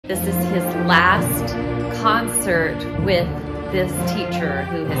This is his last concert with this teacher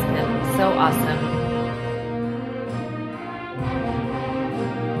who has been so awesome.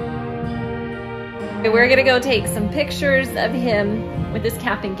 We're gonna go take some pictures of him with his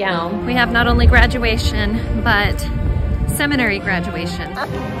cap and gown. We have not only graduation, but seminary graduation.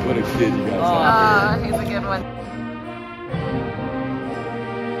 What a kid you guys have. He's a good one.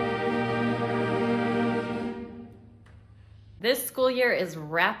 This school year is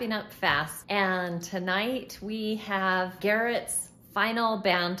wrapping up fast, and tonight we have Garrett's final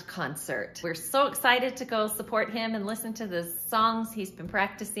band concert. We're so excited to go support him and listen to the songs he's been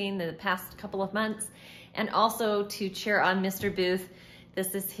practicing the past couple of months, and also to cheer on Mr. Booth.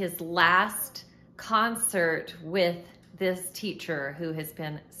 This is his last concert with this teacher who has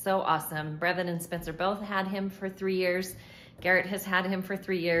been so awesome. Brevin and Spencer both had him for 3 years. Garrett has had him for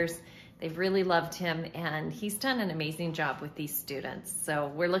 3 years. They've really loved him, and he's done an amazing job with these students. So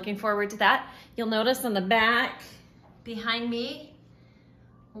we're looking forward to that. You'll notice on the back behind me,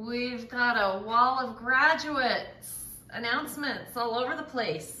 we've got a wall of graduates announcements all over the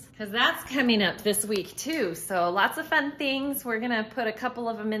place, because that's coming up this week too. So lots of fun things. We're gonna put a couple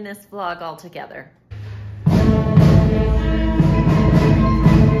of them in this vlog all together.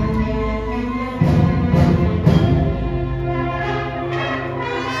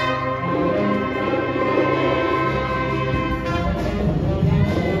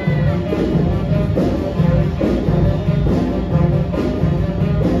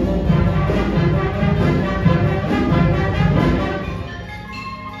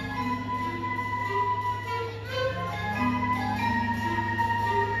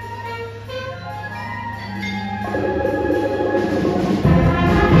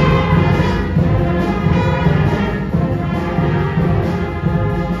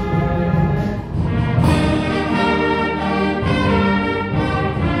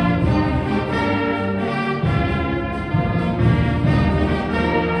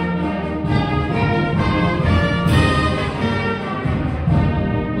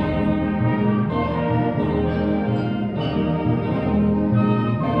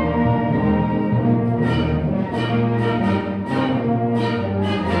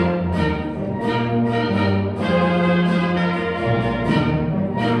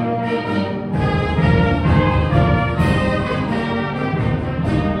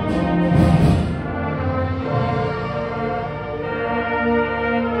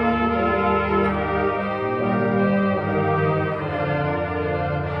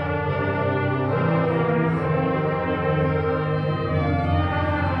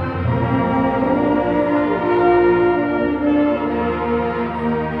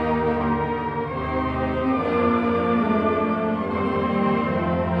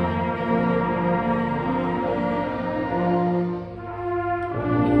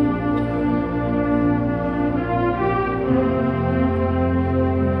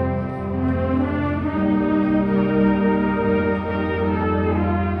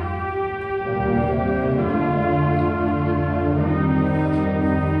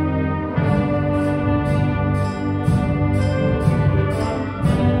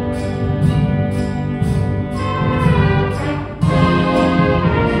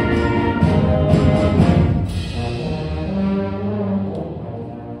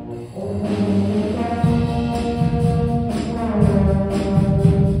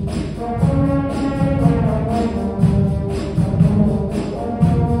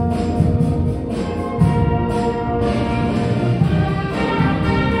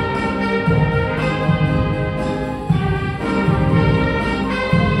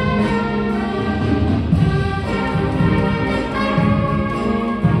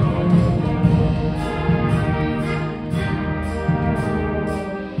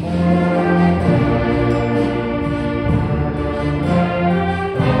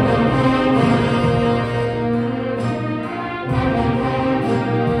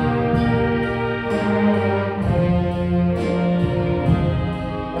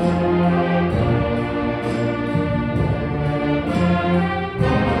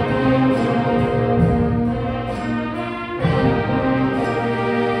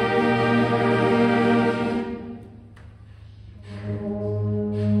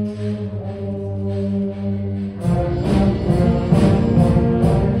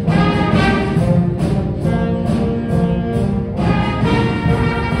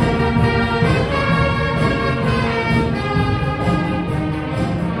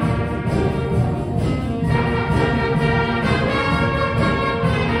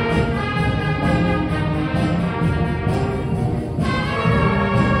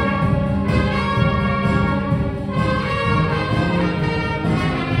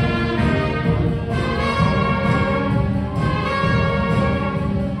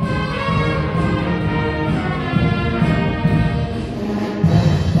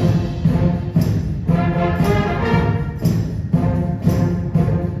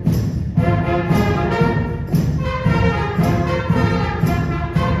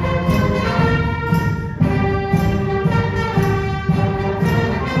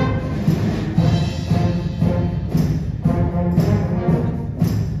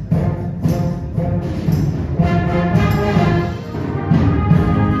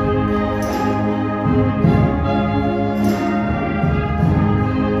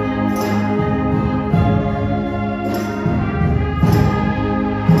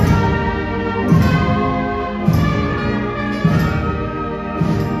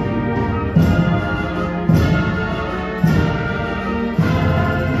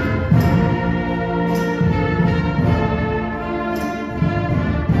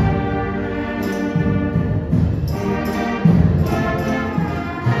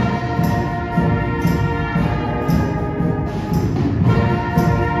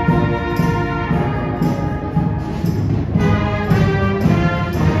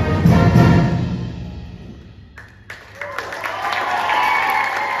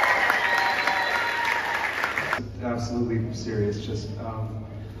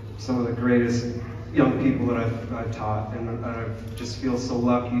 young people that I've taught, and I just feel so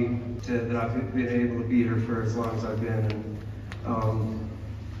lucky that I've been able to be here for as long as I've been, and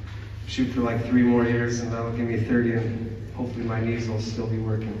shoot for like 3 more years, and that'll give me 30, and hopefully my knees will still be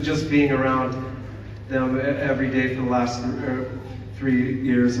working. Just being around them every day for the last 3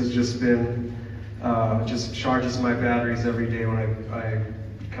 years has just been, just charges my batteries every day when I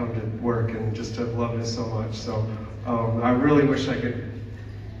come to work, and just have loved it so much. So I really wish I could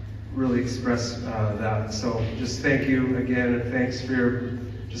really express that. So just thank you again, and thanks for your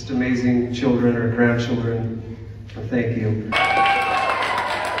just amazing children or grandchildren. Thank you.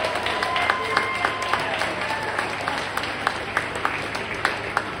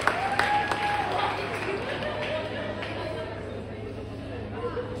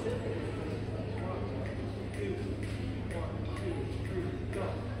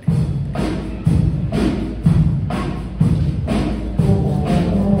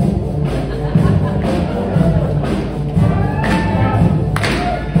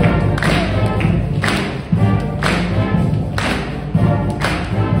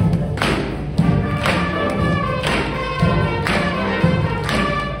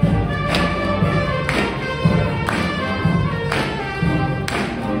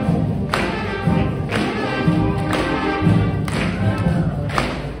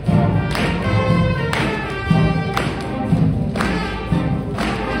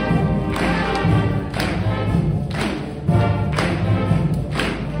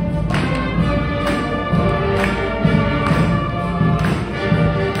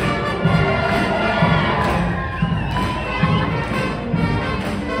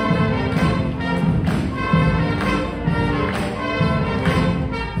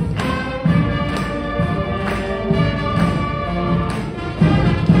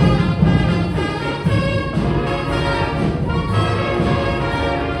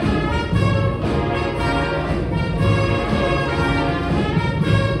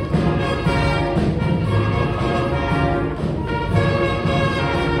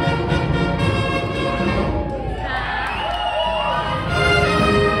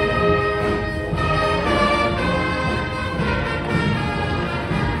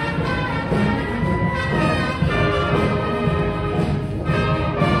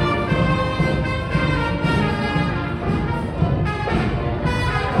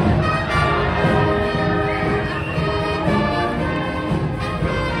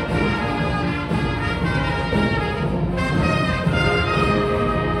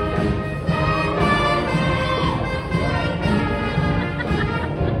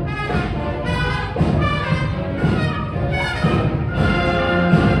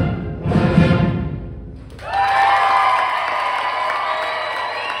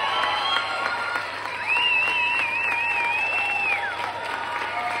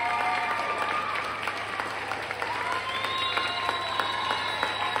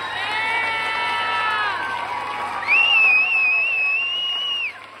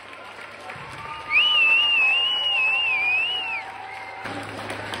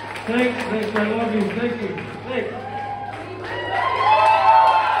 Thanks, I love you, thank you, thanks.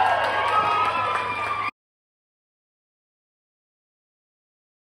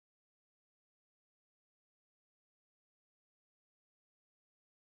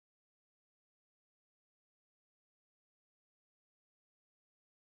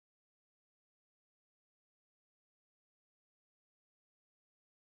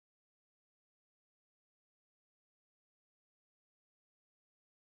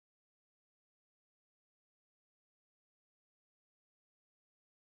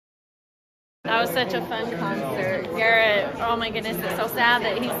 That was such a fun concert. Garrett, oh my goodness, it's so sad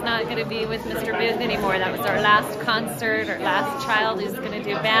that he's not going to be with Mr. Booth anymore. That was our last concert, our last child who's going to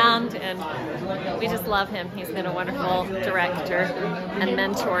do band, and we just love him. He's been a wonderful director and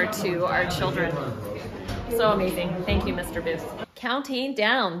mentor to our children. So amazing. Thank you, Mr. Booth. Counting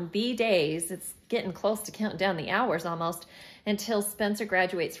down the days, it's getting close to counting down the hours almost, until Spencer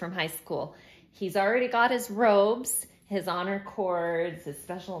graduates from high school. He's already got his robes, his honor cords, his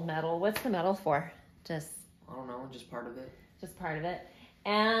special medal. What's the medal for? Just, I don't know, just part of it. Just part of it.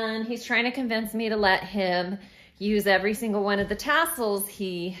 And he's trying to convince me to let him use every single one of the tassels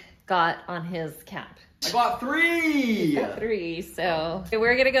he got on his cap. I bought 3! He's got 3, so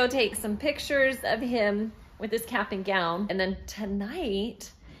we're gonna go take some pictures of him with his cap and gown. And then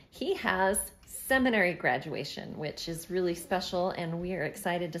tonight, he has seminary graduation, which is really special, and we are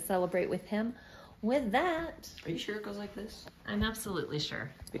excited to celebrate with him. With that, are you sure it goes like this? I'm absolutely sure.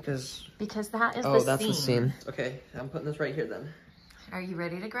 Because that is the seam. Oh, that's the seam. Okay, I'm putting this right here then. Are you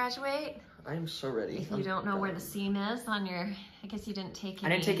ready to graduate? I am so ready. If you don't know where the seam is on your, I guess you didn't take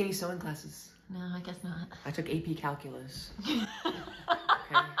any. I didn't take any sewing classes. No, I guess not. I took AP Calculus. Okay.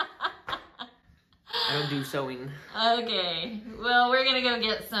 I don't do sewing. Okay, well, we're gonna go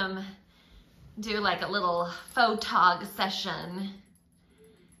get do like a little photog session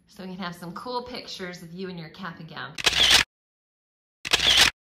so we can have some cool pictures of you in your cap and gown.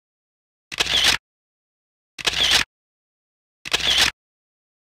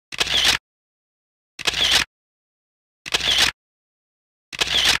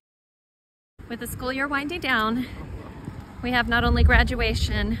 With the school year winding down, we have not only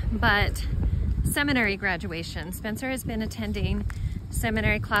graduation, but seminary graduation. Spencer has been attending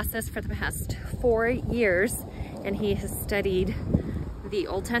seminary classes for the past 4 years, and he has studied the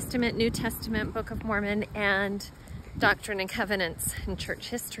Old Testament, New Testament, Book of Mormon, and Doctrine and Covenants and church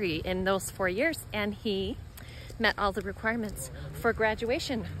history in those 4 years, and he met all the requirements for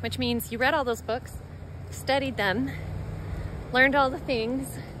graduation, which means you read all those books, studied them, learned all the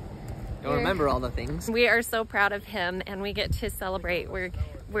things. Don't remember all the things. We are so proud of him, and we get to celebrate.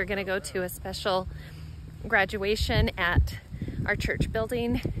 We're gonna go to a special graduation at our church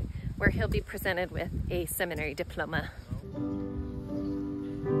building where he'll be presented with a seminary diploma.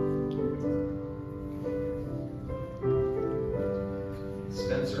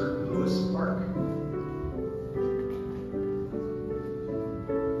 Spencer.Park.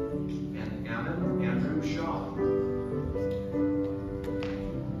 And Andrew Shaw.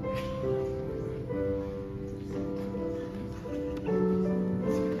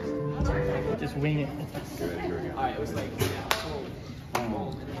 Just wing it. Alright, it was like,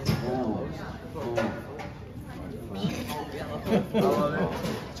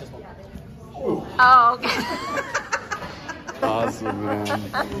 Oh, okay. Awesome, man.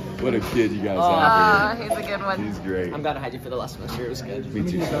 What a kid you guys have here. He's a good one. He's great. I'm glad I had you for the last semester. It was good. Me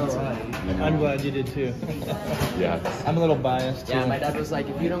too. I'm glad you did too. Yeah. I'm a little biased too. Yeah, my dad was like,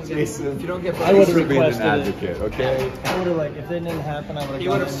 if you don't get, I would Thanks have for being an requested advocate, okay? I would have like, if it didn't happen, I would have. he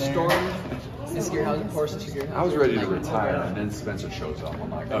would have stormed into your house, horses to your house. I was ready to retire, and then Spencer shows up.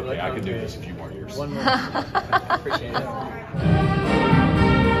 I'm like, okay, I can do this a few more years. One more. Appreciate it.